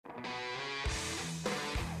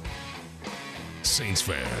Saints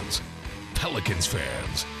fans, Pelicans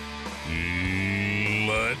fans,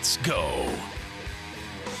 let's go.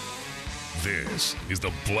 This is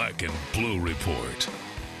the Black and Blue Report.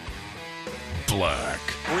 Black.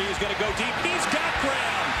 Reeves going to go deep. He's got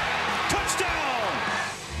ground. Touchdown.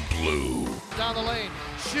 Blue. Down the lane.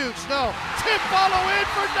 Shoots. No. Tip follow in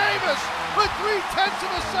for Davis with 3/10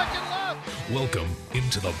 of a second left. Welcome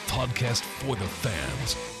into the podcast for the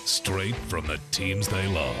fans, straight from the teams they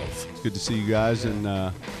love. It's good to see you guys, and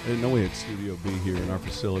I didn't know we had Studio B here in our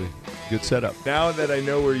facility. Good setup. Now that I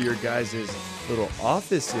know where your guys' little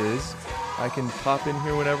office is, I can pop in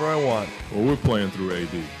here whenever I want. Well, we're playing through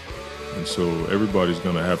AD, and so everybody's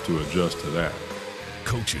going to have to adjust to that.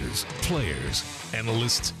 Coaches, players,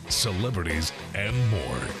 analysts, celebrities, and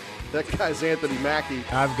more. That guy's Anthony Mackie.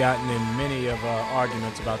 I've gotten in many of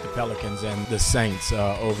arguments about the Pelicans and the Saints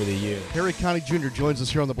over the years. Harry Connick Jr. joins us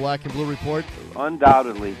here on the Black and Blue Report.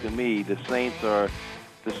 Undoubtedly, to me, the Saints are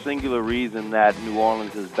the singular reason that New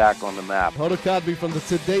Orleans is back on the map. Hoda Kotb from the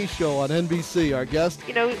Today Show on NBC, our guest.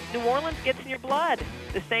 You know, New Orleans gets in your blood.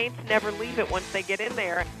 The Saints never leave it once they get in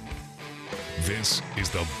there. This is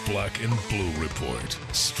the Black and Blue Report,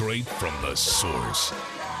 straight from the source.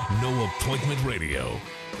 No appointment radio,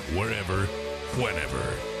 wherever,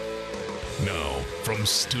 whenever. Now, from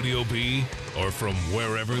Studio B or from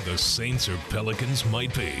wherever the Saints or Pelicans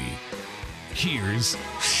might be, here's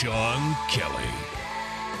Sean Kelly.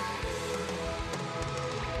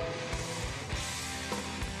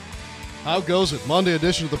 How goes it? Monday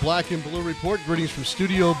edition of the Black and Blue Report. Greetings from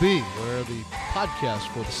Studio B, where the podcast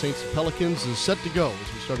for the Saints and Pelicans is set to go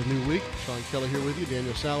as we start a new week. Sean Kelly here with you.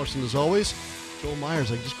 Daniel Salerson as always. Joel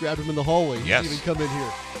Myers, I just grabbed him in the hallway. He didn't even come in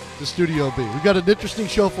here to Studio B. We've got an interesting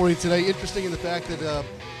show for you today. Interesting in the fact that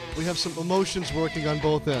we have some emotions working on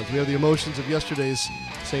both ends. We have the emotions of yesterday's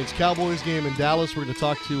Saints-Cowboys game in Dallas. We're going to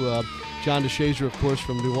talk to John DeShazier, of course,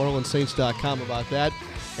 from NewOrleansSaints.com about that.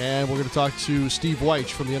 And we're going to talk to Steve Wyche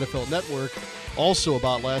from the NFL Network also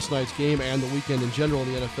about last night's game and the weekend in general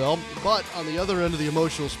in the NFL. But on the other end of the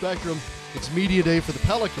emotional spectrum, it's media day for the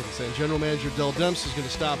Pelicans, and General Manager Dell Demps is going to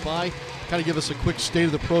stop by, kind of give us a quick state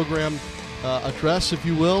of the program address, if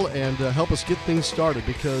you will, and help us get things started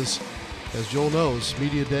because, as Joel knows,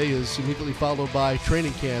 media day is immediately followed by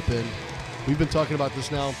training camp, and we've been talking about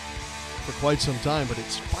this now for quite some time, but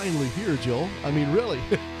it's finally here, Joel. I mean, really.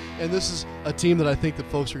 And this is a team that I think that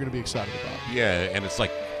folks are going to be excited about. Yeah, and it's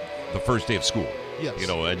like the first day of school. Yes. You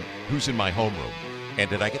know, and who's in my homeroom? And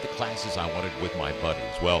did I get the classes I wanted with my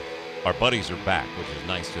buddies? Well, our buddies are back, which is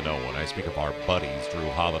nice to know. When I speak of our buddies, Drew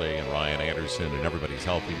Holiday and Ryan Anderson, and everybody's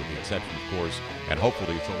healthy with the exception, of course, and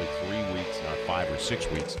hopefully it's only 3 weeks, not 5 or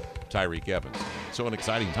 6 weeks, Tyreek Evans. So an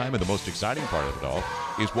exciting time, and the most exciting part of it all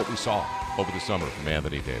is what we saw over the summer from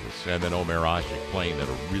Anthony Davis. And then Omer Asik playing at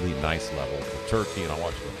a really nice level for Turkey, and I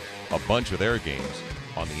watched a bunch of their games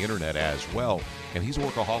on the internet as well. And he's a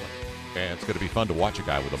workaholic. And it's going to be fun to watch a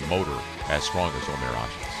guy with a motor as strong as Omer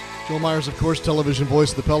Asik's. Joel Myers, of course, television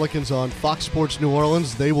voice of the Pelicans on Fox Sports New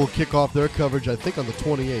Orleans. They will kick off their coverage, I think, on the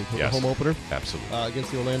 28th with the home opener. Absolutely.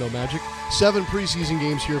 Against the Orlando Magic. 7 preseason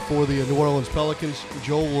games here for the New Orleans Pelicans.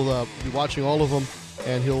 Joel will be watching all of them,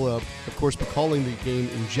 and he'll, of course, be calling the game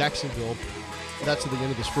in Jacksonville. That's at the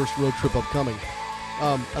end of this first road trip upcoming.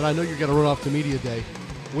 And I know you're going to run off to Media Day.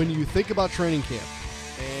 When you think about training camp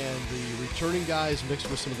and the returning guys mixed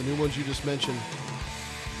with some of the new ones you just mentioned,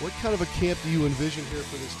 what kind of a camp do you envision here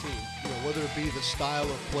for this team? You know, whether it be the style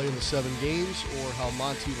of play in the 7 games or how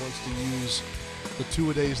Monty wants to use the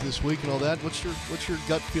 2-a-days this week and all that. What's your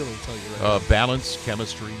gut feeling tell you right now? Balance,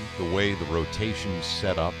 chemistry, the way the rotation's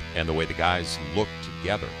set up, and the way the guys look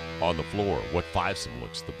together on the floor. What fivesome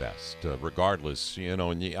looks the best, regardless, you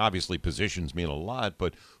know, and obviously positions mean a lot,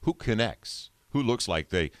 but who connects? Who looks like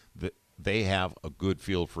they have a good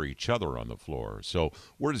feel for each other on the floor. So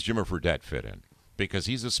where does Jimmer Fredette fit in? Because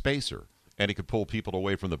he's a spacer, and he could pull people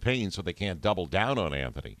away from the paint so they can't double down on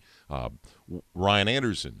Anthony. Ryan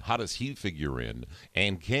Anderson, how does he figure in?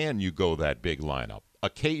 And can you go that big lineup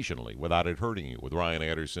occasionally without it hurting you with Ryan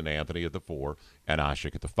Anderson, Anthony at the 4, and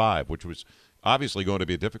Asik at the 5, which was obviously going to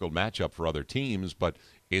be a difficult matchup for other teams, but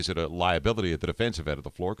is it a liability at the defensive end of the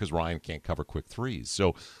floor because Ryan can't cover quick threes?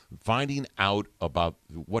 So finding out about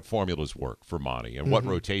what formulas work for Monty and what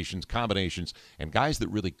rotations, combinations, and guys that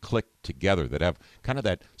really click together, that have kind of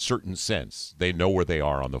that certain sense. They know where they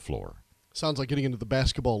are on the floor. Sounds like getting into the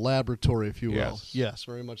basketball laboratory, if you will. Yes. Yes,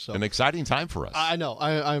 very much so. An exciting time for us. I know.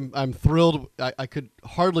 I'm thrilled. I could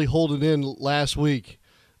hardly hold it in last week,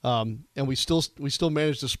 and we still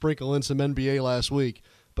managed to sprinkle in some NBA last week.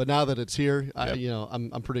 But now that it's here,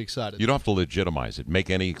 I'm pretty excited. You don't have to legitimize it. Make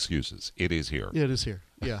any excuses. It is here. Yeah, it is here.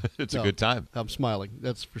 Yeah. It's a good time. I'm smiling.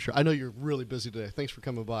 That's for sure. I know you're really busy today. Thanks for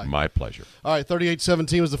coming by. My pleasure. All right,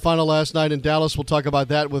 38-17 was the final last night in Dallas. We'll talk about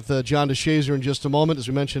that with John DeShazier in just a moment. As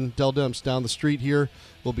we mentioned, Dell Demps down the street here.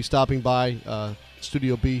 We'll be stopping by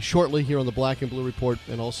Studio B shortly here on the Black and Blue Report,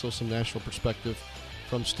 and also some national perspective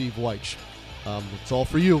from Steve Wyche. It's all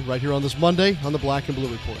for you right here on this Monday on the Black and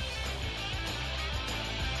Blue Report.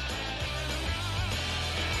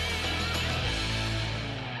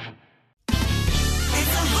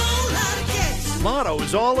 Lotto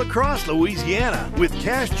is all across Louisiana with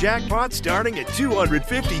cash jackpots starting at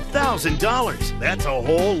 $250,000. That's a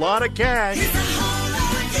whole lot of cash.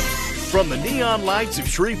 From the neon lights of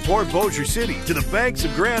Shreveport, Bossier City to the banks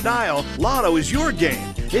of Grand Isle, Lotto is your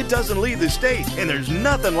game. It doesn't leave the state, and there's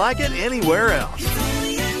nothing like it anywhere else.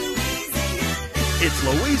 It's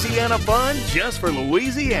Louisiana fun just for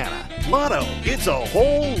Louisiana. Lotto, it's a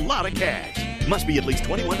whole lot of cash. Must be at least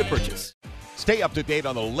 21 to purchase. Stay up to date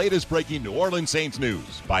on the latest breaking New Orleans Saints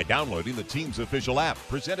news by downloading the team's official app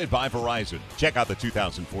presented by Verizon. Check out the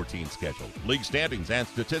 2014 schedule, league standings, and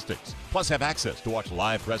statistics. Plus, have access to watch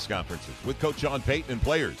live press conferences with Coach Sean Payton and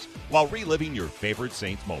players while reliving your favorite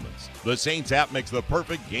Saints moments. The Saints app makes the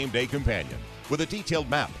perfect game day companion with a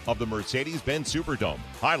detailed map of the Mercedes-Benz Superdome,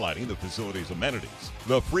 highlighting the facility's amenities.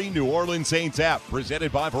 The free New Orleans Saints app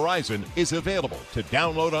presented by Verizon is available to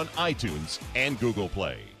download on iTunes and Google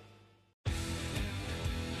Play.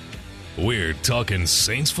 We're talking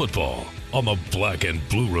Saints football on the Black and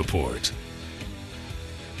Blue Report.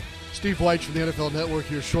 Steve Wyche from the NFL Network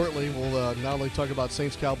here shortly. We'll not only talk about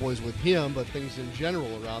Saints Cowboys with him, but things in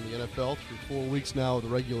general around the NFL through 4 weeks now of the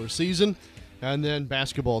regular season. And then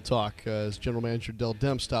basketball talk as General Manager Dell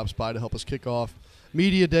Demps stops by to help us kick off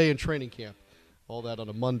Media Day and training camp. All that on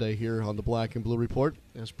a Monday here on the Black and Blue Report.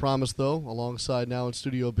 As promised, though, alongside now in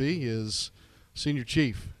Studio B is Senior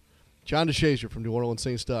Chief John DeShazier from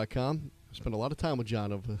NewOrleansSaints.com. I spent a lot of time with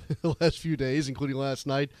John over the last few days, including last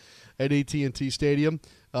night at AT&T Stadium.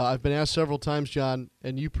 I've been asked several times, John,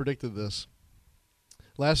 and you predicted this.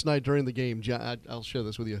 Last night during the game, John, I'll share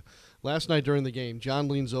this with you. Last night during the game, John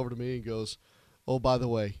leans over to me and goes, "Oh, by the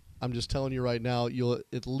way, I'm just telling you right now, you'll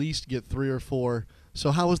at least get 3 or 4. So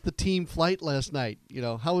how was the team flight last night? You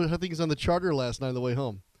know, how were things on the charter last night on the way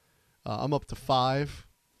home?" I'm up to 5.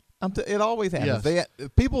 It always happens. Yes.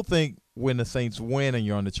 People think when the Saints win and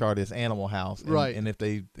you're on the charter, it's Animal House, right? And if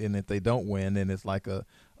they don't win, then it's like a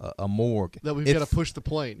morgue. That we've got to push the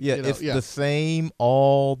plane. Yeah, you know? it's the same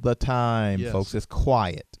all the time, yes. folks. It's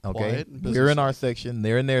quiet. Okay, quiet we're in our section,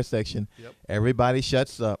 they're in their section. Yep. Everybody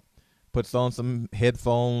shuts up, puts on some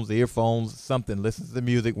headphones, earphones, something, listens to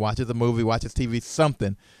music, watches a movie, watches TV,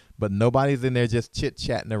 something. But nobody's in there just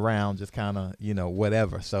chit-chatting around, just kind of,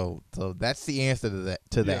 whatever. So that's the answer to that.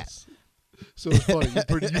 Yes. So it's funny. You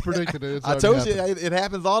predicted it. It's I told you happened. it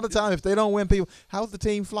happens all the time. If they don't win, people, how's the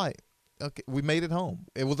team flight? Okay, we made it home.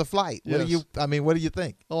 It was a flight. Yes. What do you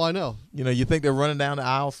think? Oh, I know. You think they're running down the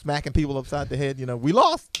aisle, smacking people upside the head. We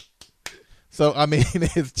lost. So,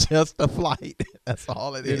 it's just a flight. That's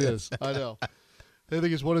all it is. It is. I know. I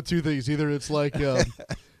think it's one of two things. Either it's like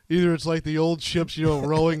the old ships,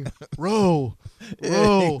 rowing, row,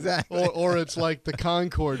 exactly. or it's like the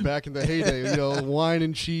Concorde back in the heyday, wine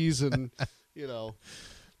and cheese and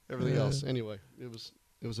everything else. Anyway, it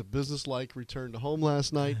was a business-like return to home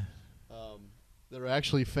last night. There are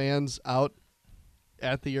actually fans out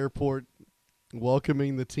at the airport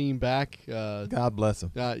welcoming the team back. God bless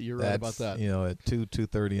them. You're right about that. At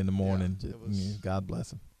 2:30 in the morning. Yeah, God bless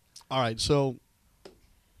them. All right, so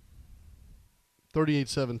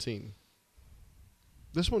 38-17.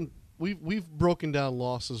 This one, we've broken down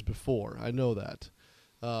losses before. I know that.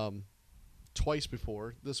 Twice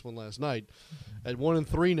before. This one last night. At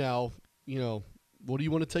 1-3 now, what do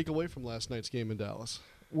you want to take away from last night's game in Dallas?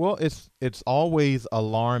 Well, it's always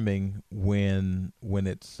alarming when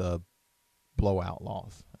it's a blowout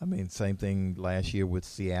loss. Same thing last year with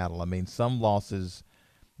Seattle. Some losses,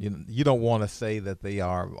 you don't want to say that they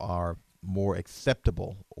are more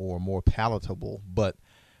acceptable or more palatable, but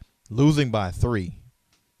losing by 3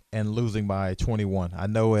 and losing by 21. I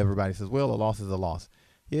know everybody says, well, a loss is a loss.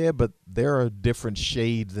 Yeah, but there are different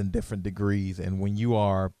shades and different degrees, and when you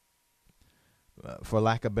are, for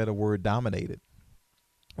lack of a better word, dominated,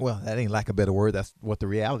 well, that ain't lack of a better word. That's what the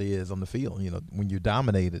reality is on the field. When you're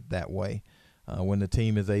dominated that way, when the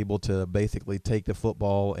team is able to basically take the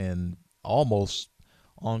football and almost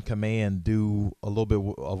on command do a little bit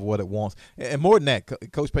of what it wants. And more than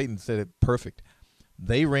that, Coach Payton said it perfect.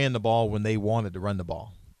 They ran the ball when they wanted to run the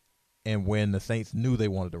ball and when the Saints knew they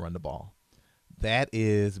wanted to run the ball. That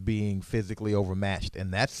is being physically overmatched,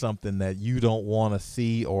 and that's something that you don't want to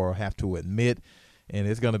see or have to admit. and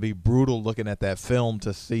it's going to be brutal looking at that film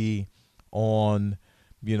to see on,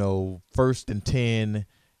 1st and 10,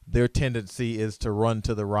 their tendency is to run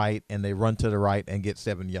to the right, and they run to the right and get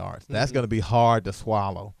 7 yards. That's going to be hard to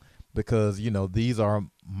swallow because, these are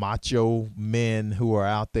macho men who are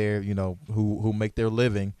out there, who make their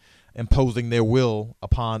living imposing their will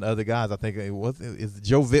upon other guys. I think it's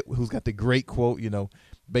Joe Vitt who's got the great quote,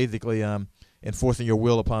 basically enforcing your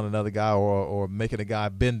will upon another guy or making a guy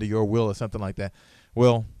bend to your will or something like that.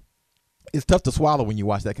 Well, it's tough to swallow when you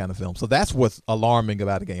watch that kind of film. So that's what's alarming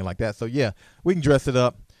about a game like that. So, yeah, we can dress it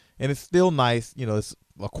up, and it's still nice. It's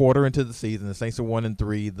a quarter into the season. The Saints are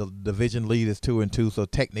 1-3. The division lead is 2-2. So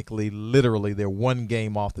technically, literally, they're one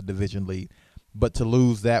game off the division lead. But to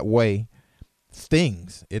lose that way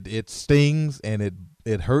stings. It stings, and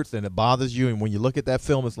it hurts, and it bothers you. And when you look at that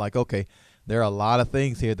film, it's like, okay, there are a lot of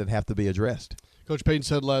things here that have to be addressed. Coach Payton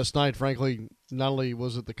said last night, frankly, not only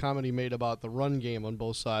was it the comment he made about the run game on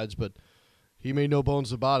both sides, but he made no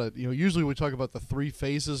bones about it. Usually we talk about the 3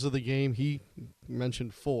 phases of the game. He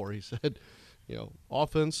mentioned 4. He said,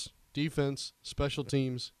 offense, defense, special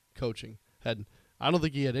teams, coaching. I don't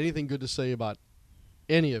think he had anything good to say about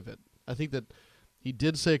any of it. I think that he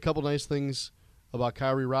did say a couple nice things about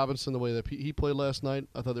Kyrie Robinson, the way that he played last night.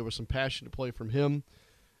 I thought there was some passionate play from him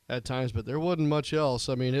at times, but there wasn't much else.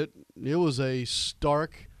 I mean, it was a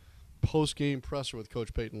stark post-game presser with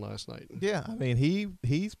Coach Payton last night. Yeah, I mean,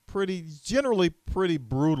 he's generally pretty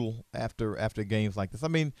brutal after games like this. I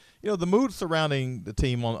mean, the mood surrounding the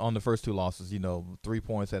team on the first 2 losses, 3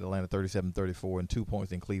 points at Atlanta 37-34 and 2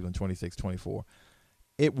 points in Cleveland 26-24.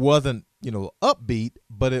 It wasn't, upbeat,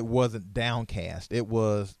 but it wasn't downcast. It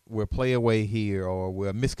was we're play away here or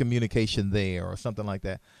we're miscommunication there or something like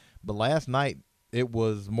that. But last night, it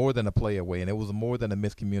was more than a play away, and it was more than a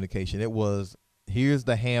miscommunication. It was, here's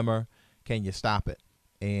the hammer, can you stop it?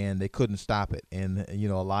 And they couldn't stop it. And,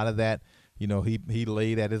 a lot of that, he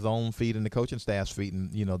laid at his own feet and the coaching staff's feet.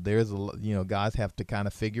 And, there's, guys have to kind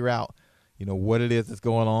of figure out, what it is that's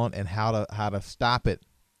going on and how to stop it.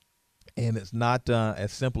 And it's not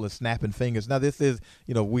as simple as snapping fingers. Now, this is,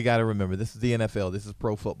 we got to remember, this is the NFL. This is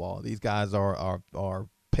pro football. These guys are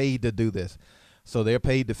paid to do this. So they're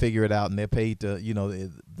paid to figure it out, and they're paid to,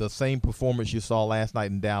 the same performance you saw last night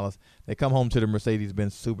in Dallas. They come home to the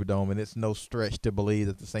Mercedes-Benz Superdome, and it's no stretch to believe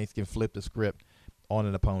that the Saints can flip the script on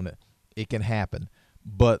an opponent. It can happen.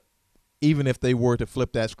 But even if they were to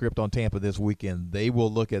flip that script on Tampa this weekend, they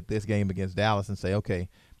will look at this game against Dallas and say, okay,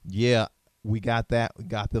 yeah, we got that. We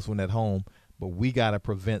got this one at home. But we got to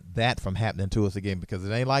prevent that from happening to us again because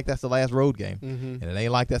it ain't like that's the last road game. And it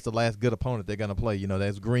ain't like that's the last good opponent they're going to play.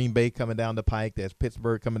 There's Green Bay coming down the pike. There's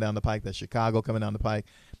Pittsburgh coming down the pike. There's Chicago coming down the pike.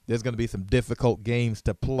 There's going to be some difficult games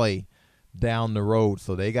to play down the road.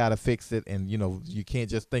 So they got to fix it. And, you can't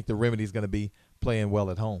just think the remedy is going to be playing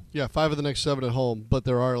well at home. Yeah, 5 of the next 7 at home. But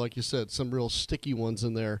there are, like you said, some real sticky ones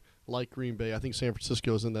in there like Green Bay. I think San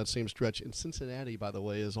Francisco is in that same stretch. And Cincinnati, by the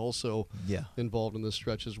way, is also involved in this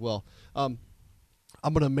stretch as well.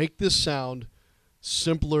 I'm going to make this sound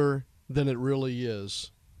simpler than it really is,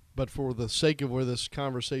 but for the sake of where this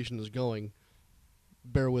conversation is going,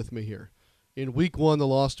 bear with me here. In Week 1, the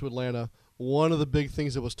loss to Atlanta, one of the big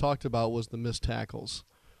things that was talked about was the missed tackles,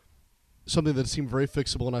 something that seemed very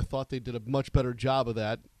fixable, and I thought they did a much better job of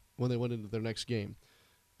that when they went into their next game.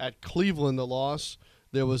 At Cleveland, the loss,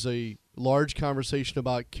 there was a large conversation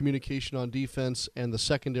about communication on defense and the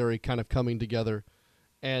secondary kind of coming together,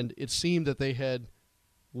 and it seemed that they had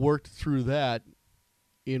worked through that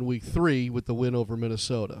in Week 3 with the win over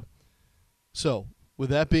Minnesota. So, with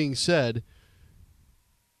that being said,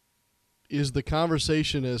 is the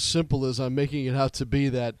conversation as simple as I'm making it out to be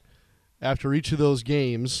that after each of those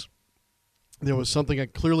games, there was something I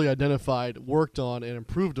clearly identified, worked on, and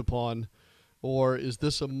improved upon, or is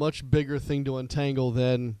this a much bigger thing to untangle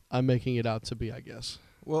than I'm making it out to be, I guess?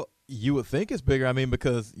 Well, you would think it's bigger. I mean,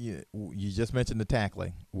 because you just mentioned the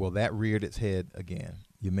tackling. Well, that reared its head again.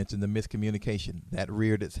 You mentioned the miscommunication. That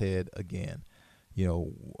reared its head again.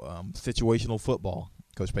 Situational football.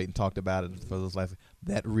 Coach Payton talked about it for those last.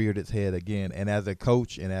 That reared its head again. And as a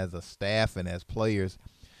coach and as a staff and as players,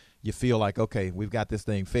 you feel like, okay, we've got this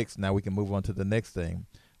thing fixed. Now we can move on to the next thing.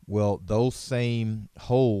 Well, those same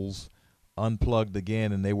holes unplugged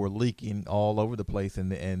again, and they were leaking all over the place,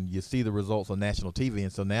 and you see the results on national TV.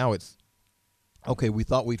 And so now it's, okay, we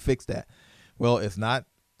thought we'd fix that. Well, it's not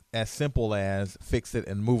as simple as fix it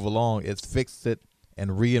and move along. It's fix it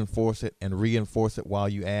and reinforce it while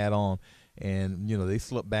you add on. And, they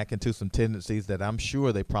slipped back into some tendencies that I'm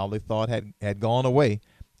sure they probably thought had gone away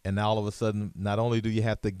And now all of a sudden, not only do you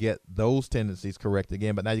have to get those tendencies correct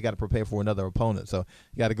again, but now you got to prepare for another opponent. So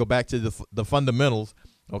you got to go back to the fundamentals.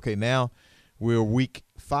 Okay, now we're week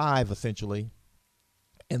 5 essentially,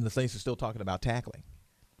 and the Saints are still talking about tackling.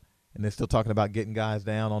 And they're still talking about getting guys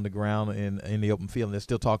down on the ground in the open field. And they're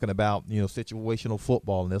still talking about, situational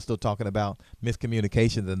football. And they're still talking about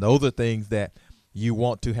miscommunications. And those are things that you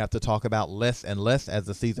want to have to talk about less and less as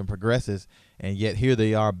the season progresses. And yet here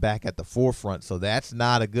they are back at the forefront. So that's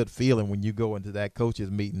not a good feeling when you go into that coaches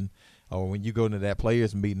meeting or when you go into that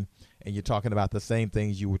players meeting and you're talking about the same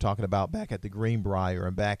things you were talking about back at the Greenbrier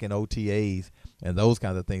and back in OTAs and those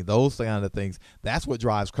kinds of things. Those kind of things, that's what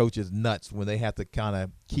drives coaches nuts when they have to kind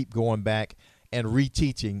of keep going back and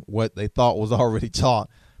reteaching what they thought was already taught,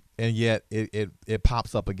 and yet it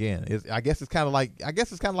pops up again. I guess it's kind of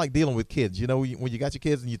like dealing with kids. When you got your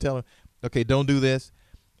kids and you tell them, okay, don't do this,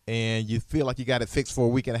 and you feel like you got it fixed for a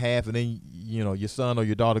week and a half, and then your son or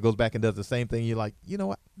your daughter goes back and does the same thing. You're like, you know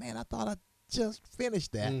what, man, I thought I just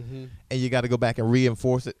finished that. And you got to go back and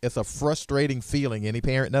reinforce it. It's a frustrating feeling. Any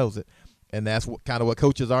parent knows it. And that's kind of what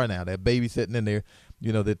coaches are now. They're babysitting in there.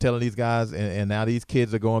 They're telling these guys, and now these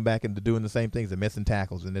kids are going back and doing the same things. They're missing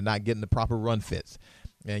tackles, and they're not getting the proper run fits.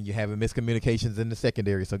 And you're having miscommunications in the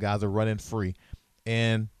secondary, so guys are running free.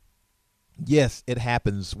 And, yes, it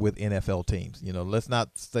happens with NFL teams. Let's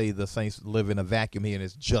not say the Saints live in a vacuum here and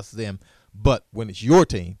it's just them. But when it's your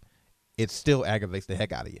team, it still aggravates the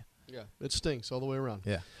heck out of you. Yeah, it stinks all the way around.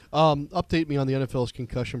 Yeah. Update me on the NFL's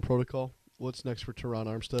concussion protocol. What's next for Teron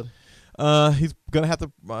Armstead? He's going to have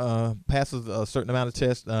to pass a certain amount of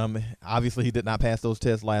tests. Obviously, he did not pass those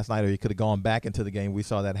tests last night, or he could have gone back into the game. We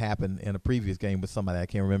saw that happen in a previous game with somebody. I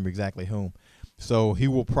can't remember exactly whom. So he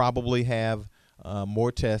will probably have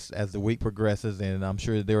more tests as the week progresses, and I'm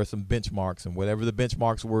sure there are some benchmarks. And whatever the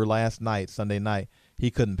benchmarks were last night, Sunday night,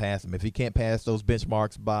 he couldn't pass them. If he can't pass those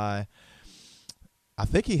benchmarks by – I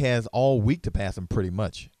think he has all week to pass them pretty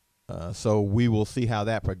much. So we will see how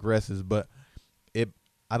that progresses. But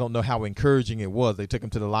I don't know how encouraging it was. They took him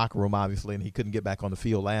to the locker room, obviously, and he couldn't get back on the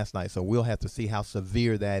field last night. So we'll have to see how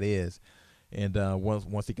severe that is. And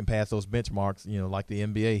once he can pass those benchmarks, like the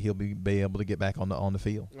NBA, he'll be able to get back on the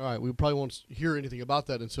field. All right, we probably won't hear anything about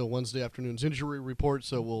that until Wednesday afternoon's injury report,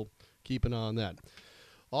 so we'll keep an eye on that.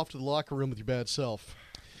 Off to the locker room with your bad self.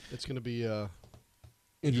 It's going to be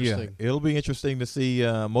interesting. Yeah, it'll be interesting to see.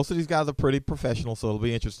 Most of these guys are pretty professional, so it'll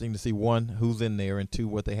be interesting to see, one, who's in there, and two,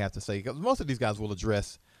 what they have to say. Because most of these guys will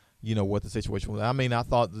address, what the situation was. I mean, I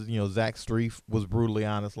thought, Zach Strief was brutally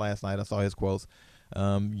honest last night. I saw his quotes.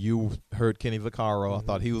 You heard Kenny Vaccaro. I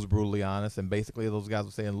thought he was brutally honest, and basically those guys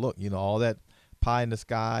were saying, look, all that pie in the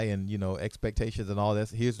sky and, expectations and all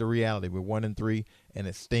this, here's the reality. We're 1-3, and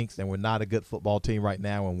it stinks, and we're not a good football team right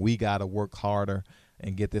now, and we got to work harder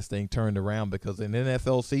and get this thing turned around, because in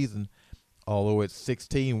NFL season, although it's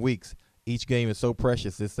 16 weeks, each game is so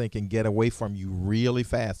precious. This thing can get away from you really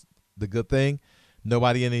fast. The good thing,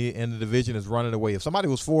 nobody in the division is running away. If somebody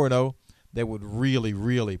was 4-0, that would really,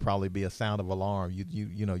 really probably be a sound of alarm.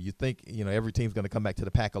 You think every team's going to come back to the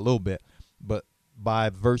pack a little bit, but by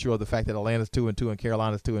virtue of the fact that Atlanta's 2-2 and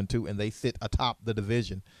Carolina's 2-2, and they sit atop the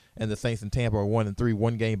division, and the Saints and Tampa are 1-3,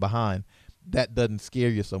 one game behind, that doesn't scare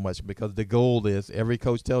you so much, because the goal is, every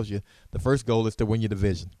coach tells you, the first goal is to win your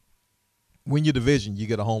division. Win your division, you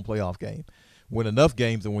get a home playoff game. Win enough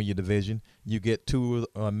games and win your division, you get to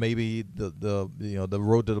maybe the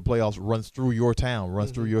road to the playoffs runs through your town,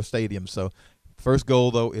 runs through your stadium. So first goal,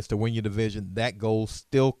 though, is to win your division. That goal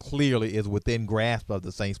still clearly is within grasp of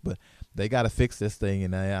the Saints, but they got to fix this thing,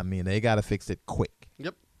 and they got to fix it quick.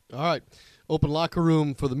 Yep. All right. Open locker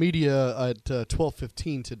room for the media at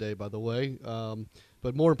 12:15 today, by the way.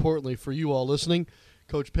 But more importantly, for you all listening,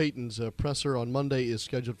 Coach Payton's presser on Monday is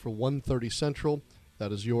scheduled for 1:30 Central.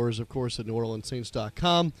 That is yours, of course, at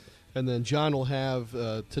NewOrleansSaints.com. And then John will have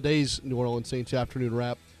today's New Orleans Saints afternoon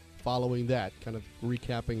wrap following that, kind of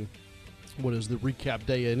recapping what is the recap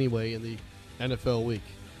day anyway in the NFL week.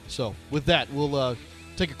 So with that, we'll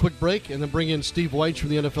take a quick break and then bring in Steve Wyche from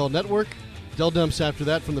the NFL Network. Del Demps after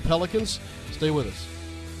that from the Pelicans. Stay with us.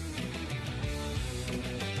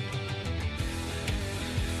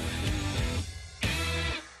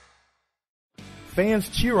 Fans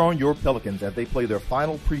cheer on your Pelicans as they play their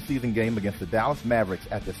final preseason game against the Dallas Mavericks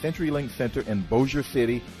at the CenturyLink Center in Bossier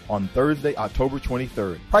City on Thursday, October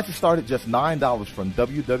 23rd. Prices start at just $9 from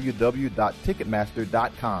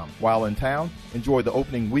www.ticketmaster.com. While in town, enjoy the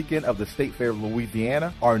opening weekend of the State Fair of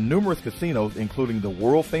Louisiana, our numerous casinos, including the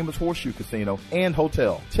world-famous Horseshoe Casino and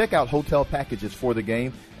Hotel. Check out hotel packages for the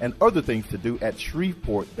game and other things to do at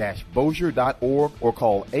Shreveport-Bossier.org or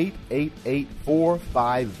call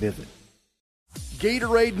 888-45-VISIT.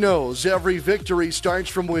 Gatorade knows every victory starts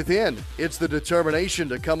from within. It's the determination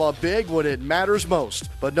to come up big when it matters most.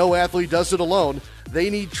 But no athlete does it alone.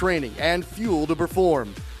 They need training and fuel to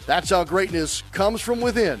perform. That's how greatness comes from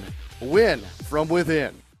within. Win from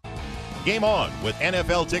within. Game on with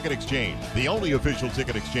NFL Ticket Exchange, the only official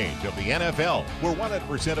ticket exchange of the NFL, where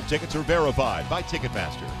 100% of tickets are verified by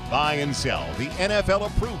Ticketmaster. Buy and sell the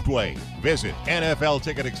NFL-approved way. Visit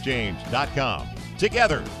NFLTicketExchange.com.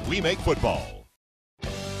 Together, we make football.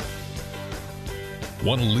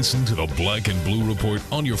 Want to listen to the Black and Blue Report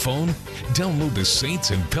on your phone? Download the Saints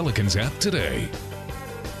and Pelicans app today.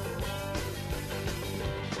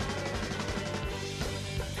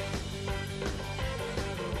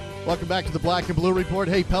 Welcome back to the Black and Blue Report.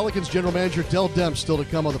 Hey, Pelicans General Manager Dell Demps still to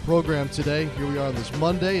come on the program today. Here we are on this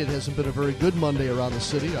Monday. It hasn't been a very good Monday around the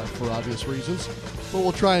city for obvious reasons. But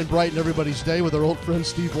we'll try and brighten everybody's day with our old friend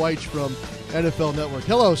Steve Wyche from NFL Network.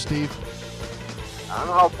 Hello, Steve. I don't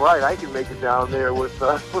know how bright I can make it down there with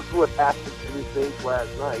what happened to the Saints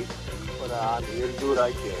last night. But I'm here to do what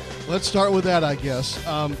I can. Let's start with that, I guess.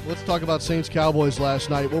 Let's talk about Saints-Cowboys last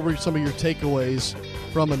night. What were some of your takeaways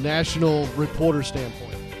from a national reporter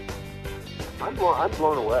standpoint? I'm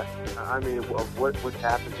blown away. I mean, of what's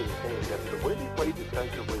happened to the Saints. The way they played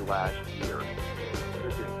defensively last year,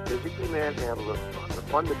 they physically manhandled them. The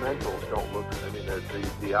fundamentals don't look good. I mean,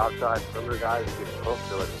 the outside perimeter guys get cooked.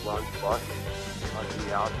 They're like run bust on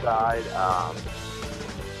the outside. I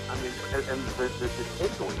mean, and the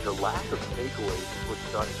takeaways, the lack of takeaways is what's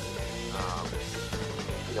stunning.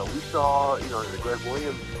 We saw, in the Greg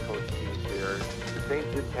Williams coach team there, the Saints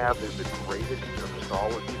didn't have the greatest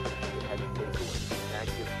solid defense. That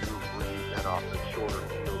gives Drew Brees that offense shorter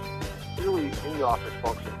field. Really, any offense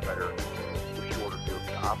functions better with shorter fields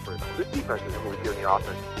to operate. This defense isn't really giving the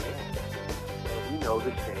offense a chance. We know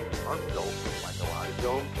the Saints are built like a lot of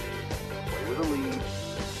zone teams, play with a lead,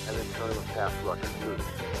 and then turn them pass rushers loose.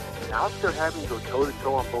 Now if they're having to go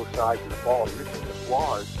toe-to-toe on both sides of the ball, you're seeing the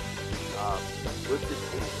flaws with this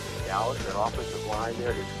team. Dallas, that offensive line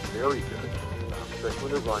there is very good, especially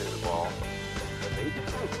when they're running the ball. But they just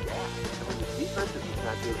kind of gap. I mean, the defense is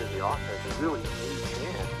not giving the offense really any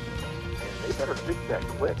chance. And they better fix that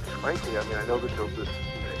quick. Frankly, I mean, I know this is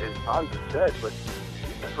probably been said, but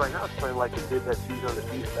defense right now is playing like it did that season on the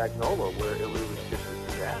Steve Spagnuolo, where it was just a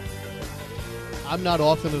disaster. I'm not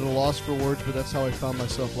often at a loss for words, but that's how I found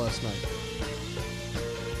myself last night.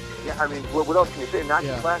 Yeah, I mean, what else can you say? Not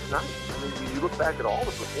just last night. I mean, you look back at all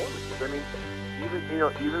the performances. I mean,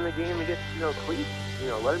 even the game against Cleveland,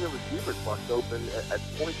 letting the receivers bust open at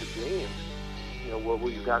points of games,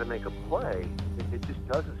 where you've got to make a play. It just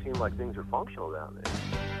doesn't seem like things are functional down there.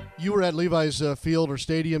 You were at Levi's Field or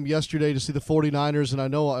Stadium yesterday to see the 49ers, and I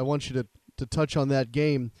know I want you to touch on that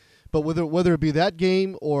game. But whether it be that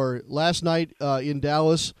game or last night in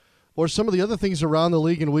Dallas or some of the other things around the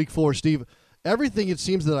league in Week 4, Steve, everything it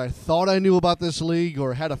seems that I thought I knew about this league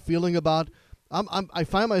or had a feeling about, I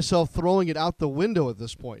find myself throwing it out the window at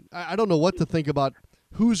this point. I don't know what to think about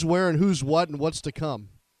who's where and who's what and what's to come.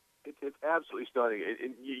 It's absolutely stunning.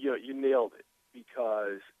 You nailed it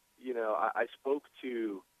because, I spoke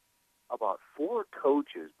to about 4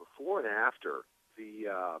 coaches before and after the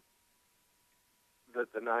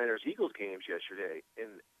Niners-Eagles games yesterday,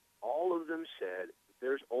 and all of them said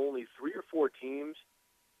there's only 3 or 4 teams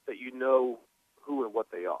that you know who and what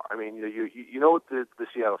they are. I mean, you know what the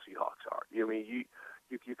Seattle Seahawks are. I mean, you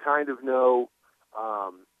kind of know,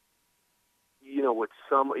 what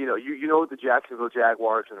some, you know what the Jacksonville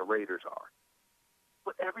Jaguars and the Raiders are.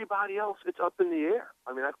 But everybody else, it's up in the air.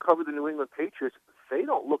 I mean, I've covered the New England Patriots. They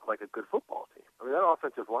don't look like a good football team. I mean, that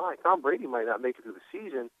offensive line, Tom Brady might not make it through the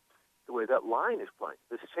season the way that line is playing.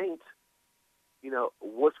 The Saints,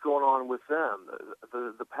 what's going on with them?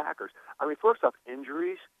 The Packers. I mean, first off,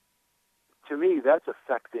 injuries. To me, that's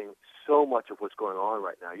affecting so much of what's going on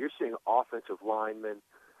right now. You're seeing offensive linemen.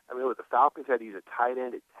 I mean, the Falcons had to use a tight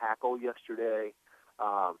end at tackle yesterday.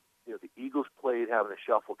 The Eagles played having to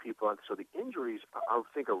shuffle people on. So the injuries, I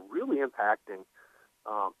think, are really impacting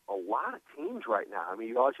a lot of teams right now. I mean,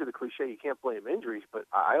 you always hear the cliche, you can't blame injuries, but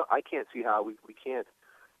I can't see how we can't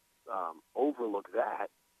overlook that.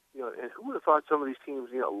 And who would have thought some of these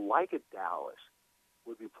teams, like at Dallas,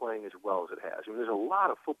 would be playing as well as it has? I mean, there's a lot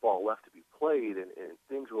of football left to be played, and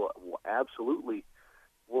things will absolutely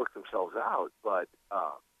work themselves out, but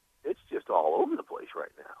it's just all over the place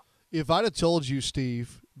right now. If I'd have told you,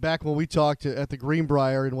 Steve, back when we talked at the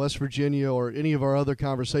Greenbrier in West Virginia or any of our other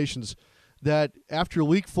conversations, that after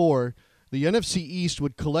Week 4, the NFC East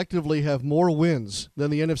would collectively have more wins than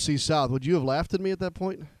the NFC South, would you have laughed at me at that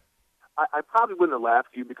point? I probably wouldn't have laughed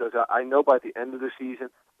at you because I know by the end of the season,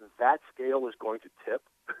 that scale is going to tip.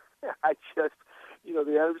 I just, the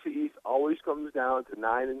NFC East always comes down to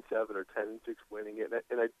 9-7 or 10-6 winning it,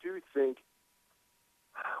 and I do think.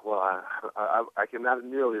 Well, I am not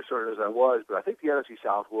nearly as certain as I was, but I think the NFC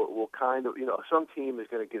South will kind of, some team is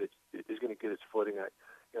going to get its footing.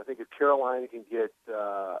 I think if Carolina can get,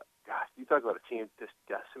 you talk about a team just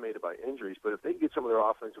decimated by injuries, but if they can get some of their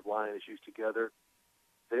offensive line issues together,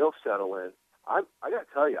 they'll settle in. I got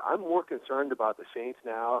to tell you, I'm more concerned about the Saints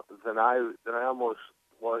now than I almost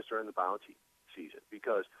was during the bounty season,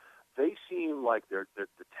 because they seem like the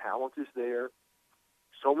talent is there.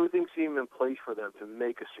 So many things seem in place for them to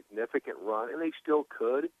make a significant run, and they still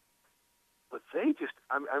could. But they just,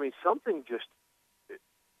 something just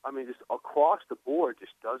across the board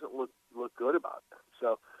just doesn't look good about them.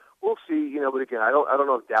 So we'll see, But again, I don't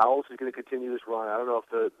know if Dallas is going to continue this run. I don't know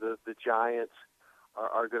if the Giants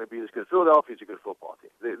are going to be as good. Philadelphia's a good football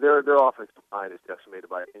team. Their offensive line is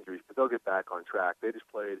decimated by injuries, but they'll get back on track. They just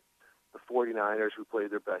played the 49ers, who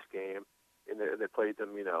played their best game. And they played them,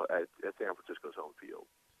 at San Francisco's home field.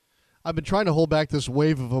 I've been trying to hold back this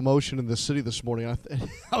wave of emotion in the city this morning.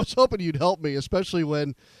 I was hoping you'd help me, especially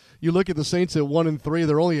when you look at the Saints at 1-3.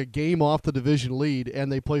 They're only a game off the division lead,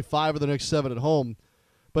 and they play 5 of the next 7 at home.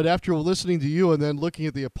 But after listening to you and then looking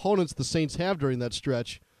at the opponents the Saints have during that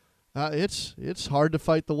stretch, it's hard to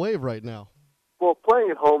fight the wave right now. Well, playing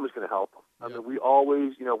at home is going to help them. I mean, we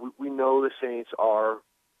always, we know the Saints are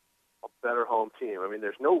a better home team. I mean,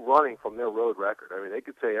 there's no running from their road record. I mean, they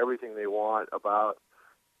could say everything they want about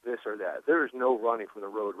this or that. There is no running from the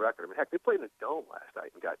road record. I mean, heck, they played in the Dome last night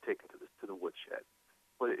and got taken to the woodshed.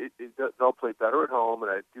 But they'll play better at home, and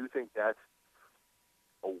I do think that's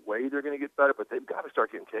a way they're going to get better. But they've got to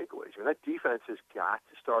start getting takeaways. I mean, that defense has got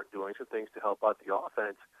to start doing some things to help out the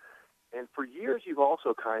offense. And for years, you've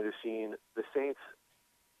also kind of seen the Saints,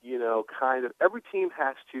 every team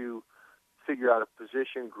has to figure out a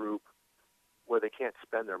position group where they can't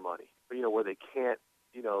spend their money, where they can't,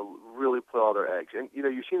 really put all their eggs. And,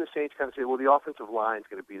 you've seen the Saints kind of say, well, the offensive line is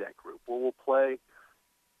going to be that group. Well, we'll play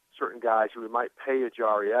certain guys who we might pay a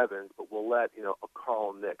Jari Evans, but we'll let, a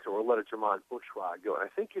Carl Nix or we'll let a Jermon Bushrod go. And I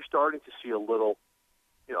think you're starting to see a little,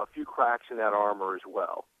 a few cracks in that armor as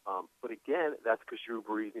well. But again, that's because Drew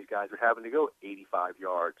Brees and these guys are having to go 85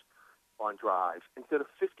 yards on drives instead of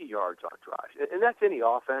 50 yards on drives. And that's any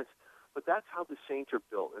offense. But that's how the Saints are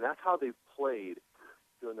built, and that's how they've played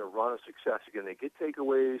during their run of success. Again, they get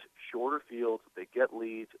takeaways, shorter fields, they get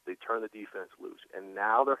leads, they turn the defense loose. And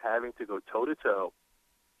now they're having to go toe-to-toe,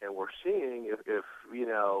 and we're seeing if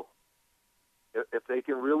they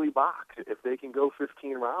can really box, if they can go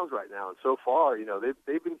 15 rounds right now. And so far,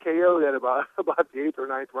 they've been KO'd at about the 8th or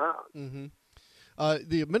 9th round. Mm-hmm.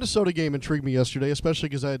 The Minnesota game intrigued me yesterday, especially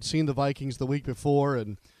because I had seen the Vikings the week before,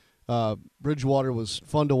 and Bridgewater was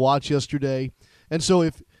fun to watch yesterday. And so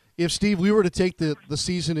if Steve, we were to take the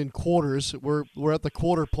season in quarters, we're at the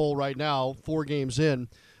quarter poll right now, 4 games in.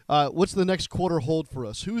 What's the next quarter hold for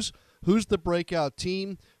us? Who's the breakout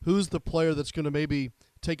team? Who's the player that's going to maybe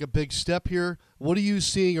take a big step here? What are you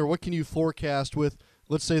seeing, or what can you forecast with,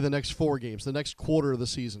 let's say, the next 4 games, the next quarter of the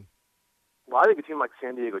season? Well, I think a team like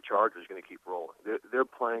San Diego Chargers is going to keep rolling. They're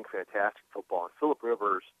playing fantastic football, and Phillip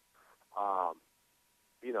Rivers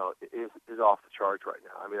is off the charts right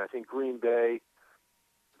now. I mean, I think Green Bay,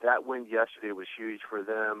 that win yesterday was huge for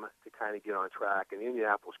them to kind of get on track. And the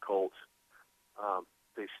Indianapolis Colts,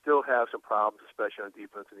 they still have some problems, especially on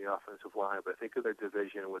defense and the offensive line. But I think of their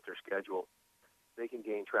division and with their schedule, they can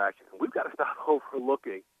gain traction. And we've got to stop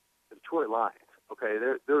overlooking the Detroit Lions. Okay,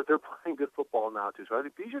 they're playing good football now too. So I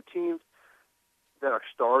think these are teams that are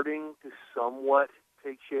starting to somewhat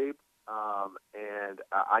take shape, and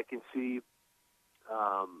I can see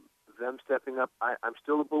them stepping up. I'm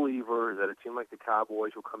still a believer that a team like the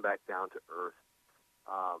Cowboys will come back down to earth.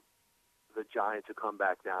 The Giants will come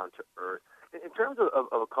back down to earth. In terms of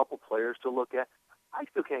a couple players to look at, I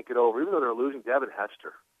still can't get over, even though they're losing, Devin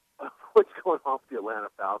Hester. What's going on with the Atlanta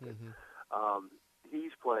Falcons? Mm-hmm.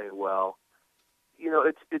 He's playing well.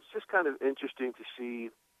 It's just kind of interesting to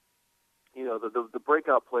see, the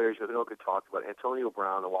breakout players that don't get talked about. Antonio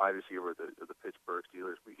Brown, the wide receiver of the Pittsburgh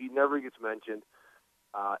Steelers, he never gets mentioned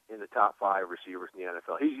in the top 5 receivers in the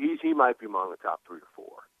NFL. He might be among the top 3 or 4.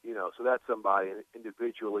 So that's somebody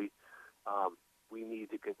individually we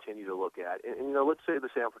need to continue to look at. And let's say the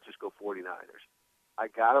San Francisco 49ers. I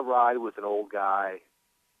got to ride with an old guy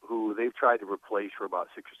who they've tried to replace for about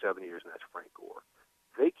 6 or 7 years, and that's Frank Gore.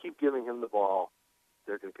 They keep giving him the ball,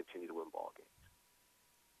 they're going to continue to win ball games.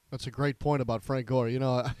 That's a great point about Frank Gore.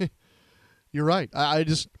 You're right.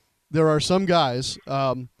 There are some guys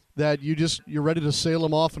that you're ready to sail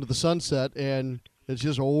them off into the sunset, and It's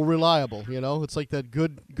just all reliable, you know. It's like that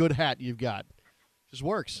good hat you've got. Just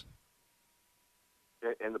works.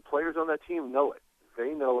 And the players on that team know it.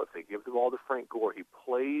 They know if they give the ball to Frank Gore, he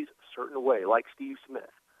plays a certain way, like Steve Smith,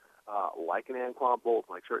 like an Anquan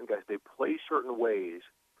Bolton, like certain guys. They play certain ways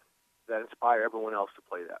that inspire everyone else to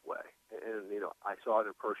play that way. And, you know, I saw it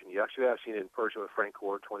in person yesterday. I've seen it in person with Frank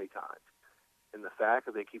Gore 20 times. And the fact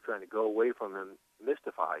that they keep trying to go away from him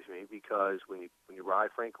mystifies me, because when you ride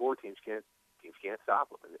Frank Gore, teams can't stop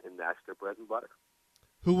him, and that's their bread and butter.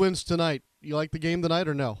 Who wins tonight? You like the game tonight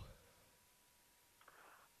or no?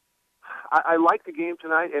 I like the game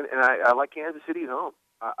tonight, and I like Kansas City at home.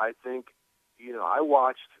 I think, you know, I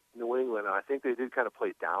watched New England, and I think they did kind of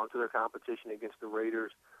play down to their competition against the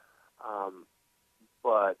Raiders.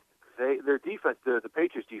 But their defense, the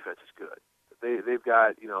Patriots' defense is good. They've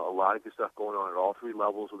got, you know, a lot of good stuff going on at all three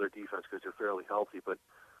levels of their defense because they're fairly healthy. But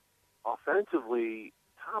offensively,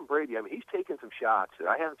 Tom Brady, I mean, he's taken some shots that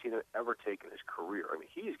I haven't seen him ever take in his career. I mean,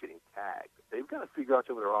 he's getting tagged. They've got to figure out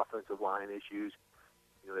some of their offensive line issues.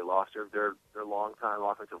 You know, they lost their longtime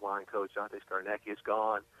offensive line coach, Dante Scarnecchia, is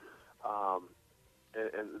gone.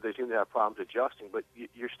 And they seem to have problems adjusting. But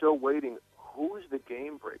you're still waiting. Who is the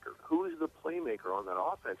game breaker? Who is the playmaker on that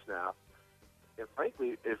offense now? And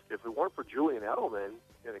frankly, if it weren't for Julian Edelman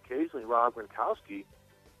and occasionally Rob Gronkowski,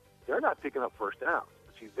 they're not picking up first downs.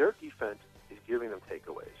 See, their defense is giving them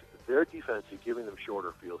takeaways. Their defense is giving them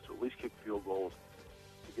shorter fields, so at least kick field goals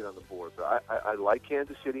to get on the board. But I like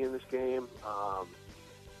Kansas City in this game.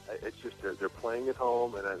 It's just they're playing at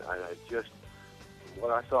home, and I just,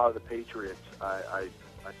 what I saw of the Patriots, I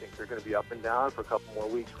think they're going to be up and down for a couple more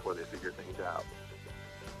weeks before they figure things out.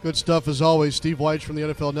 Good stuff as always. Steve Wyche from the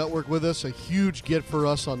NFL Network with us. A huge get for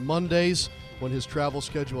us on Mondays when his travel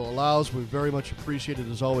schedule allows. We very much appreciate it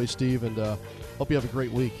as always, Steve, and hope you have a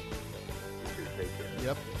great week.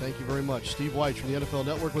 Yep, thank you very much. Steve Wyche from the NFL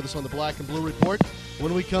Network with us on the Black and Blue Report.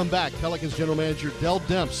 When we come back, Pelicans general manager Dell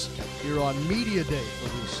Demps here on Media Day for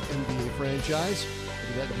his NBA franchise.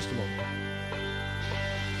 We'll do that in just a moment.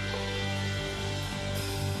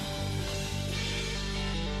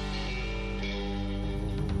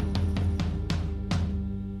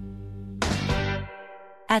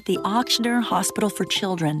 At the Ochsner Hospital for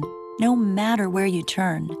Children, no matter where you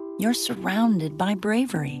turn, you're surrounded by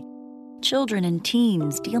bravery. Children and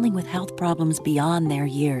teens dealing with health problems beyond their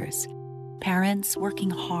years. Parents working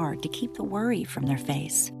hard to keep the worry from their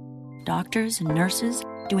face. Doctors and nurses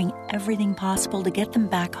doing everything possible to get them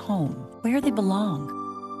back home, where they belong.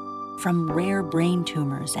 From rare brain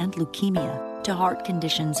tumors and leukemia to heart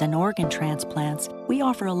conditions and organ transplants, we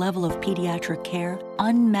offer a level of pediatric care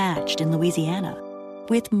unmatched in Louisiana,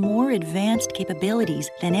 with more advanced capabilities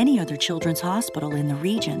than any other children's hospital in the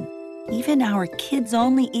region. Even our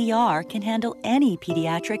kids-only ER can handle any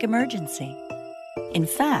pediatric emergency. In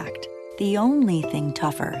fact, the only thing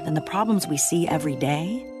tougher than the problems we see every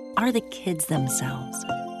day are the kids themselves.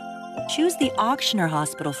 Choose the Ochsner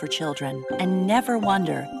Hospital for Children and never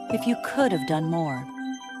wonder if you could have done more.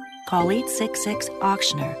 Call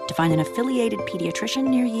 866-OCHSNER to find an affiliated pediatrician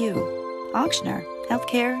near you. Ochsner,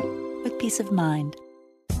 healthcare with peace of mind.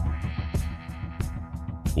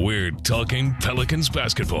 We're talking Pelicans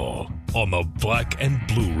basketball on the Black and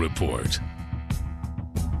Blue Report.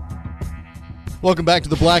 Welcome back to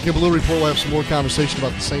the Black and Blue Report. We'll have some more conversation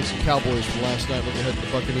about the Saints and Cowboys from last night. Look ahead to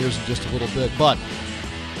the Buccaneers in just a little bit. But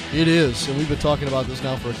it is, and we've been talking about this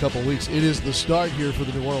now for a couple weeks, it is the start here for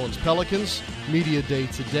the New Orleans Pelicans. Media day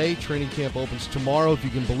today. Training camp opens tomorrow. If you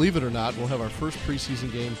can believe it or not, we'll have our first preseason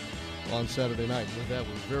game on Saturday night. With that,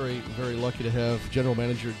 we're very, very lucky to have General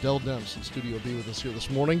Manager Dell Demps in Studio B with us here this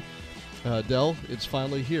morning. Dell, it's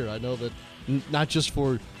finally here. I know that not just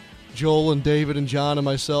for Joel and David and John and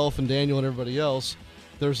myself and Daniel and everybody else,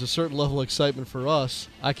 there's a certain level of excitement for us.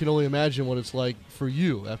 I can only imagine what it's like for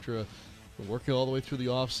you after working all the way through the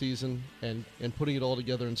off season and putting it all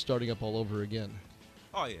together and starting up all over again.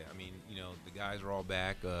 Oh, yeah. I mean, the guys are all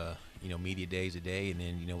back, media days a day, and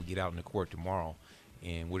then, we get out in the court tomorrow.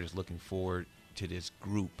 And we're just looking forward to this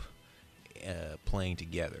group playing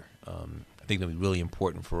together. I think it'll be really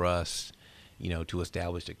important for us, to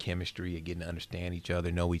establish a chemistry and getting to understand each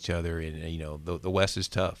other, know each other. And, the West is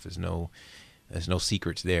tough. There's no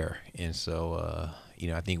secrets there. And so,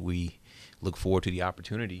 I think we look forward to the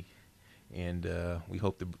opportunity. And we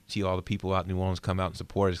hope to see all the people out in New Orleans come out and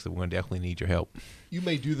support us, because we're going to definitely need your help. You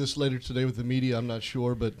may do this later today with the media, I'm not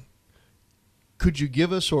sure, but could you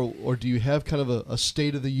give us, or do you have kind of a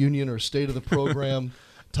State of the Union or State of the Program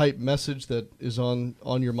type message that is on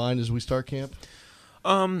your mind as we start camp?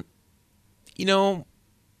 There's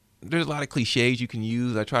a lot of cliches you can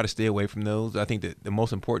use. I try to stay away from those. I think that the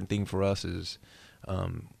most important thing for us is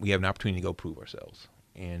we have an opportunity to go prove ourselves.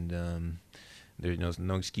 And there's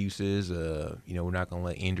no excuses. We're not going to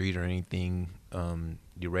let injuries or anything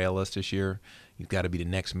derail us this year. You've got to be the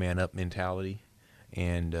next man up mentality.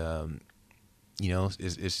 And,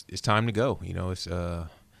 it's time to go.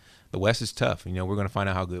 The West is tough. We're going to find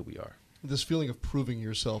out how good we are. This feeling of proving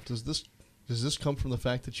yourself, does this come from the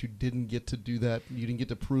fact that you didn't get to do that? You didn't get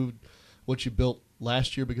to prove what you built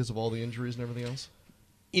last year because of all the injuries and everything else?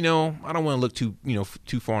 I don't want to look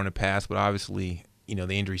too far in the past, but obviously, the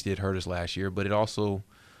injuries did hurt us last year. But it also,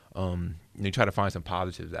 you try to find some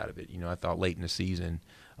positives out of it. I thought late in the season,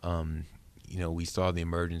 we saw the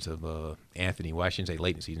emergence of Anthony. Well, I shouldn't say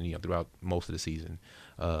late in the season. Throughout most of the season,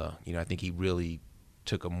 I think he really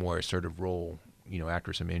took a more assertive role.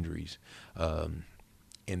 After some injuries. And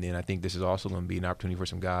then I think this is also going to be an opportunity for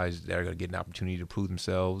some guys that are going to get an opportunity to prove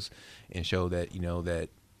themselves and show that, that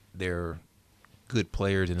they're good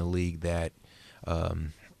players in the league that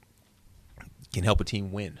can help a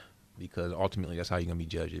team win, because ultimately that's how you're going to be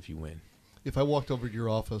judged if you win. If I walked over to your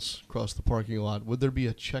office across the parking lot, would there be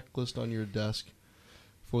a checklist on your desk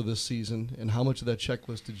for this season? And how much of that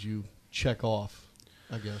checklist did you check off,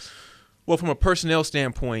 I guess? Well, from a personnel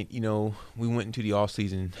standpoint, we went into the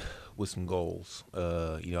offseason with some goals.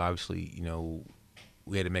 Obviously,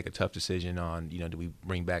 we had to make a tough decision on, do we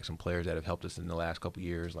bring back some players that have helped us in the last couple of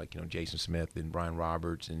years, like, Jason Smith and Brian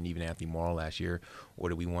Roberts and even Anthony Morrow last year, or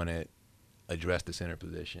do we want to address the center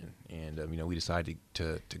position? And, we decided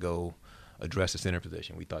to go address the center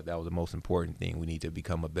position. We thought that was the most important thing. We need to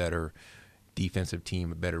become a better defensive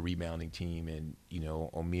team, a better rebounding team, and,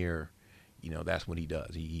 Omier, that's what he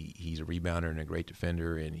does. He's a rebounder and a great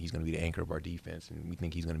defender, and he's going to be the anchor of our defense. And we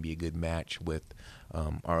think he's going to be a good match with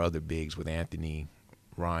our other bigs, with Anthony,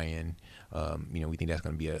 Ryan. We think that's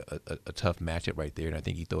going to be a tough matchup right there. And I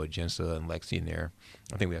think you throw Agensa and Lexi in there,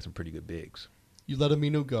 I think we have some pretty good bigs. You let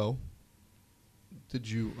Aminu go.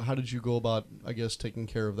 How did you go about, I guess, taking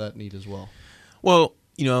care of that need as well? Well,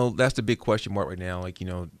 that's the big question mark right now. Like,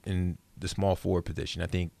 in the small forward position, I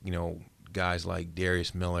think, guys like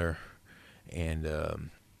Darius Miller and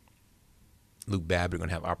Luke Babbitt are going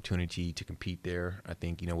to have opportunity to compete there. I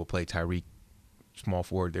think, we'll play Tyreek small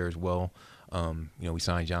forward there as well. We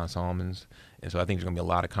signed John Solomons. And so I think there's going to be a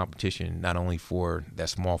lot of competition, not only for that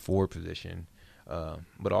small forward position,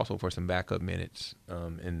 but also for some backup minutes.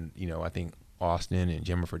 I think Austin and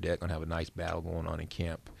Jimmer Fredette going to have a nice battle going on in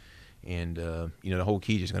camp. And, the whole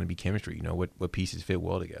key is just going to be chemistry, what pieces fit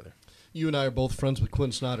well together. You and I are both friends with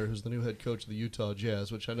Quinn Snyder, who's the new head coach of the Utah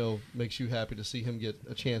Jazz, which I know makes you happy to see him get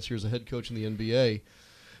a chance here as a head coach in the NBA.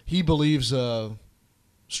 He believes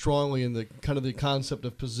strongly in the concept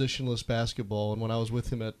of positionless basketball, and when I was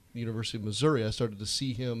with him at the University of Missouri, I started to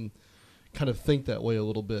see him kind of think that way a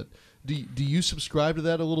little bit. Do you subscribe to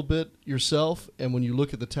that a little bit yourself? And when you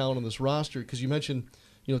look at the talent on this roster, because you mentioned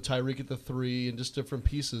Tyreek at the 3 and just different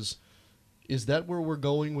pieces, is that where we're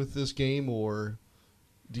going with this game, or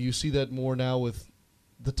do you see that more now with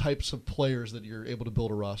the types of players that you're able to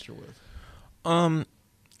build a roster with?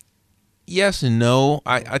 Yes and no.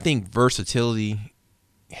 I think versatility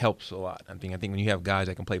helps a lot. I think when you have guys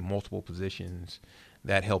that can play multiple positions,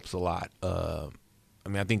 that helps a lot.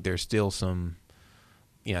 I think there's still some,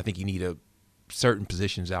 I think you need certain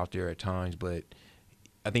positions out there at times, but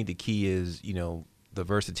I think the key is, the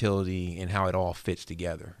versatility and how it all fits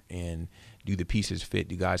together. And do the pieces fit?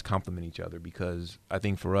 Do guys complement each other? Because I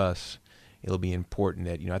think for us, it'll be important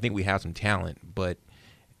that, I think we have some talent, but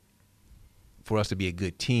for us to be a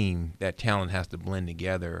good team, that talent has to blend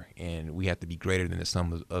together, and we have to be greater than the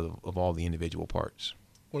sum of all the individual parts.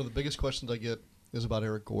 One of the biggest questions I get is about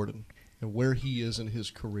Eric Gordon and where he is in his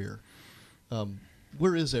career.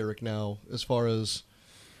 Where is Eric now as far as,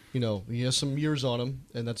 he has some years on him,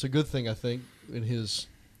 and that's a good thing, I think, in his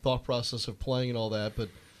thought process of playing and all that, but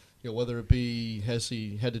whether it be has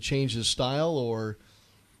he had to change his style, or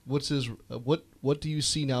what's his what do you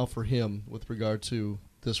see now for him with regard to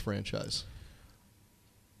this franchise?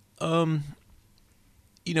 I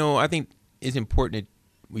think it's important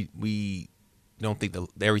that we don't think that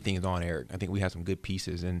everything is on Eric. I think we have some good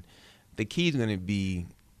pieces, and the key is going to be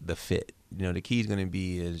the fit. The key is going to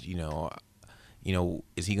be is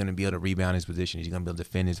is he going to be able to rebound his position? Is he going to be able to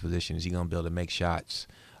defend his position? Is he going to be able to make shots?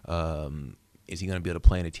 Is he going to be able to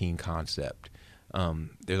play in a team concept?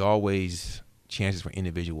 There's always chances for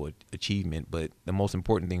individual achievement, but the most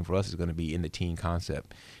important thing for us is going to be in the team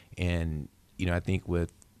concept. And, I think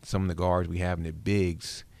with some of the guards we have in the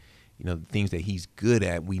bigs, the things that he's good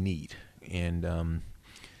at, we need. And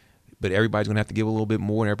but everybody's going to have to give a little bit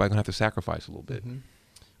more, and everybody's going to have to sacrifice a little bit. Mm-hmm.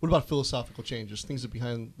 What about philosophical changes, things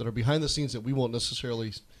that are behind the scenes that we won't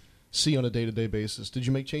necessarily see on a day-to-day basis. Did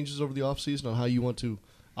you make changes over the offseason on how you want to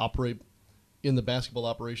operate in the basketball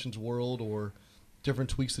operations world, or different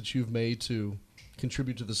tweaks that you've made to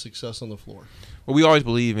contribute to the success on the floor? Well, we always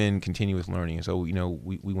believe in continuous learning. And so,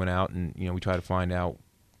 we went out and, we try to find out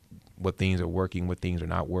what things are working, what things are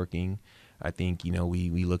not working. I think,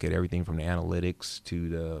 we look at everything from the analytics to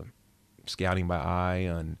the scouting by eye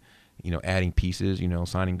and, adding pieces,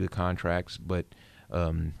 signing good contracts. But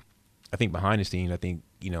I think behind the scenes,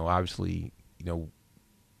 obviously,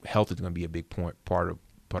 health is going to be a big part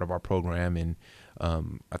of our program. And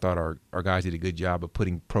I thought our guys did a good job of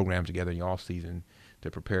putting programs together in the off season to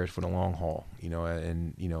prepare us for the long haul.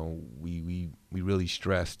 We really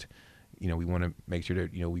stressed, we want to make sure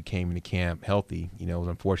that, we came into camp healthy. It was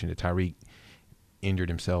unfortunate that Tyreek injured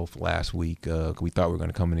himself last week. We thought we were going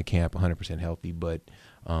to come into camp 100% healthy, but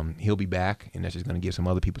he'll be back, and that's just going to give some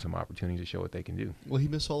other people some opportunities to show what they can do. Will he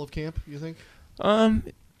miss all of camp, you think?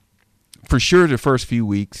 For sure, the first few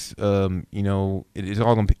weeks, it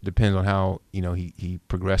all going to depend on how, he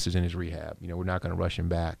progresses in his rehab. We're not going to rush him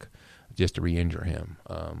back just to re-injure him.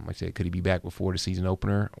 Like I said, could he be back before the season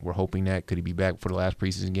opener? We're hoping that. Could he be back for the last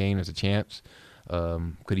preseason game? There's a chance.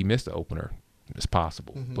 Could he miss the opener? It's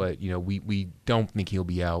possible. Mm-hmm. But, we don't think he'll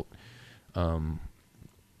be out.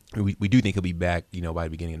 We do think he'll be back, by the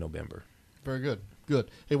beginning of November. Very good.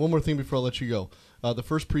 Good. Hey, one more thing before I let you go. The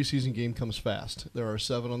first preseason game comes fast. There are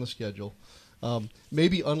 7 on the schedule.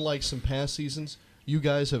 Maybe unlike some past seasons, you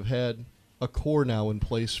guys have had a core now in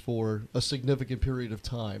place for a significant period of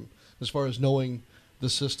time as far as knowing the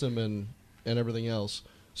system and everything else.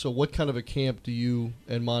 So what kind of a camp do you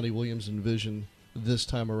and Monty Williams envision this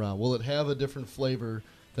time around? Will it have a different flavor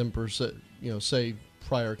than, say,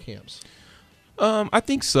 prior camps? I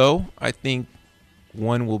think so. I think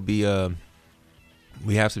one will be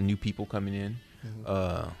we have some new people coming in.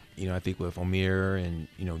 Mm-hmm. I think with Amir and,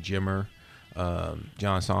 Jimmer,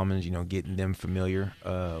 John Salmons, getting them familiar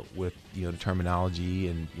with, the terminology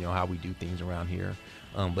and, how we do things around here.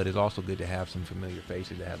 But it's also good to have some familiar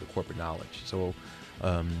faces that have the corporate knowledge. So,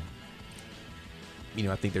 I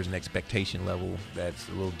think there's an expectation level that's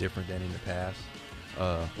a little different than in the past,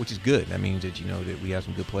 which is good. That means that, that we have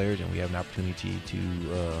some good players and we have an opportunity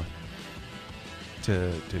to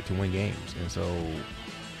win games. And so,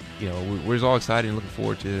 we're just all excited and looking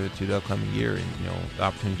forward to the upcoming year and, the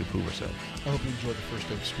opportunity to prove ourselves. I hope you enjoyed the first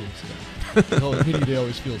day of school today. Media day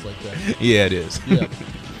always feels like that. Yeah, it is. Yeah.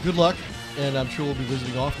 Good luck, and I'm sure we'll be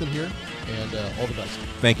visiting often here, and all the best.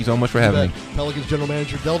 Thank you so much for having me. Pelicans General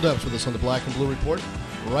Manager Dell Demps with us on the Black and Blue Report.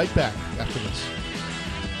 Right back after this.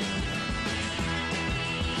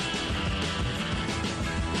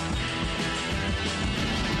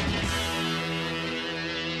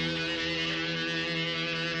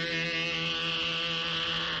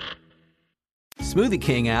 Smoothie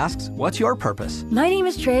King asks, what's your purpose? My name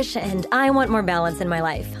is Trish, and I want more balance in my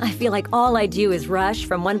life. I feel like all I do is rush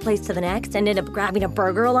from one place to the next and end up grabbing a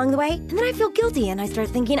burger along the way. And then I feel guilty, and I start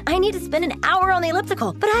thinking I need to spend an hour on the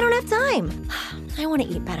elliptical, but I don't have time. I want to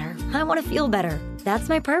eat better. I want to feel better. That's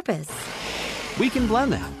my purpose. We can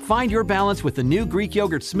blend that. Find your balance with the new Greek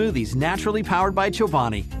yogurt smoothies naturally powered by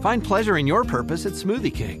Chobani. Find pleasure in your purpose at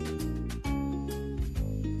Smoothie King.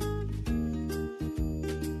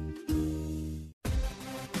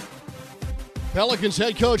 Pelicans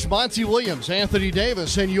head coach Monty Williams, Anthony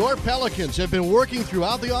Davis, and your Pelicans have been working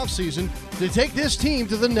throughout the offseason to take this team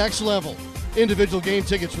to the next level. Individual game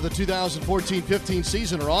tickets for the 2014-15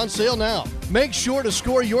 season are on sale now. Make sure to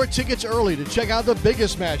score your tickets early to check out the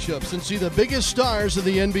biggest matchups and see the biggest stars in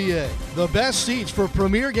the NBA. The best seats for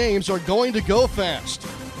premier games are going to go fast.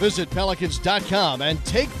 Visit Pelicans.com and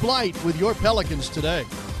take flight with your Pelicans today.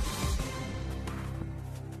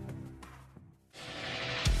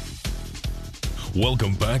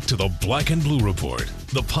 Welcome back to the Black and Blue Report,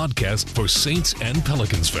 the podcast for Saints and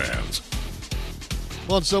Pelicans fans.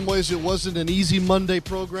 Well, in some ways it wasn't an easy Monday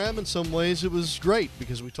program. In some ways it was great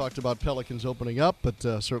because we talked about Pelicans opening up, but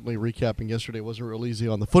certainly recapping yesterday wasn't real easy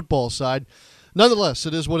on the football side. Nonetheless,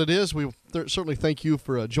 it is what it is. We certainly thank you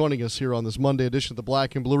for joining us here on this Monday edition of the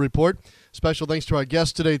Black and Blue Report. Special thanks to our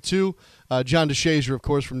guest today, too, John DeShazier, of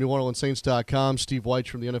course, from NewOrleansSaints.com, Steve Wyche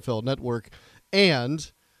from the NFL Network,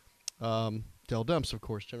 and Dell Demps, of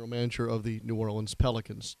course, general manager of the New Orleans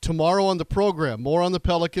Pelicans. Tomorrow on the program, more on the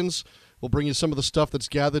Pelicans. We'll bring you some of the stuff that's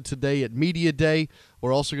gathered today at Media Day.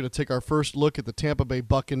 We're also going to take our first look at the Tampa Bay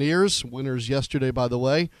Buccaneers, winners yesterday, by the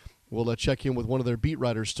way. We'll check in with one of their beat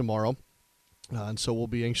writers tomorrow, and so we'll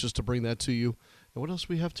be anxious to bring that to you. And what else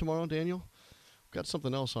do we have tomorrow, Daniel? We've got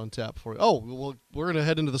something else on tap for you. Oh, we're going to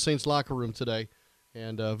head into the Saints locker room today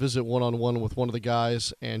and visit one-on-one with one of the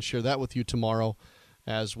guys and share that with you tomorrow.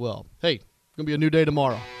 as well. Hey, it's going to be a new day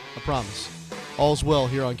tomorrow, I promise. All's well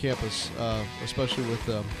here on campus, especially with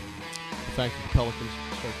the fact that the Pelicans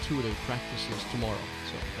start 2-a practices tomorrow.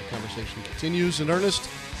 So that conversation continues in earnest.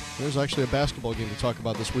 There's actually a basketball game to talk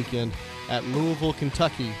about this weekend at Louisville,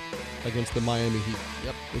 Kentucky against the Miami Heat.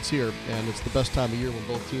 Yep, it's here, and it's the best time of year when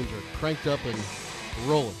both teams are cranked up and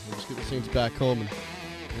rolling. We'll just get the Saints back home and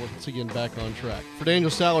once again back on track. For Daniel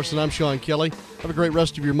Salerson, I'm Sean Kelly. Have a great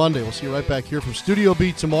rest of your Monday. We'll see you right back here from Studio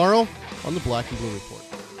B tomorrow on the Black and Blue Report.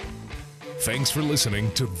 Thanks for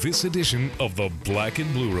listening to this edition of the Black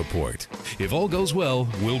and Blue Report. If all goes well,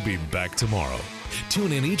 we'll be back tomorrow.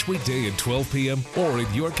 Tune in each weekday at 12 p.m. or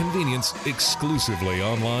at your convenience exclusively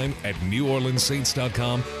online at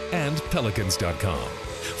NewOrleansSaints.com and Pelicans.com.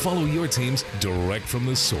 Follow your teams direct from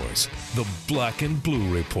the source, the Black and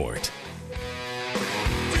Blue Report.